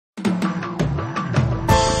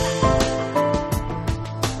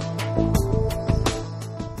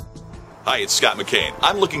Hi, it's Scott McKain.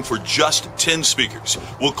 I'm looking for just 10 speakers.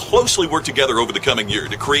 We'll closely work together over the coming year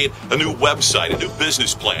to create a new website, a new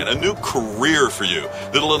business plan, a new career for you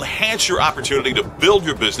that'll enhance your opportunity to build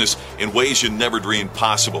your business in ways you never dreamed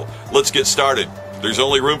possible. Let's get started. There's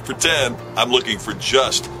only room for 10. I'm looking for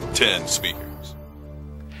just 10 speakers.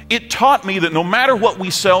 It taught me that no matter what we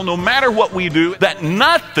sell, no matter what we do, that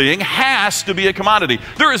nothing has to be a commodity.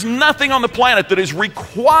 There is nothing on the planet that is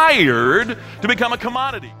required to become a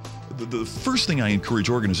commodity. The first thing I encourage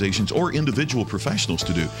organizations or individual professionals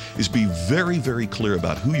to do is be very, very clear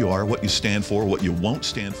about who you are, what you stand for, what you won't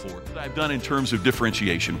stand for. What I've done in terms of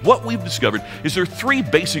differentiation, what we've discovered is there are three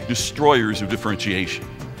basic destroyers of differentiation.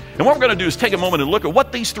 And what we're going to do is take a moment and look at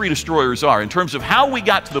what these three destroyers are in terms of how we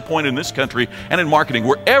got to the point in this country and in marketing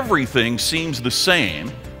where everything seems the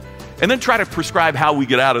same, and then try to prescribe how we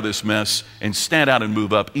get out of this mess and stand out and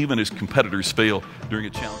move up even as competitors fail during a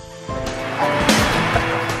challenge.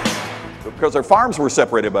 Because our farms were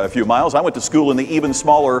separated by a few miles, I went to school in the even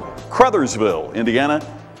smaller Crothersville, Indiana.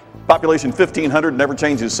 Population 1,500, never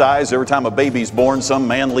changes size. Every time a baby's born, some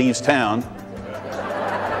man leaves town.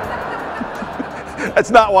 That's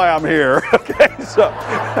not why I'm here, okay? So,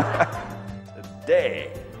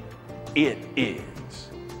 today, it is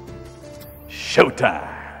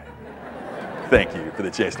showtime. Thank you for the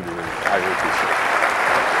chance to be with you. I really appreciate it.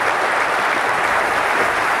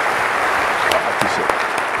 I appreciate it.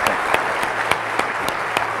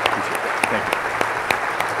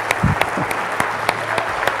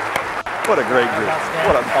 What a great group.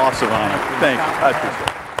 What an awesome honor. Thank you. I appreciate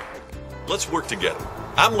it. Let's work together.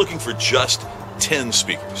 I'm looking for just 10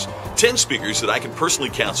 speakers. 10 speakers that I can personally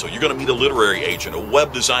counsel. You're going to meet a literary agent, a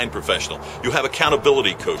web design professional. You'll have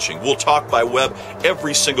accountability coaching. We'll talk by web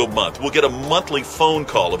every single month. We'll get a monthly phone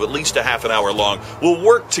call of at least a half an hour long. We'll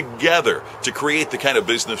work together to create the kind of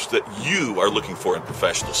business that you are looking for in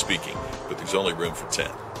professional speaking. But there's only room for 10.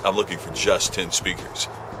 I'm looking for just 10 speakers.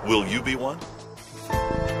 Will you be one?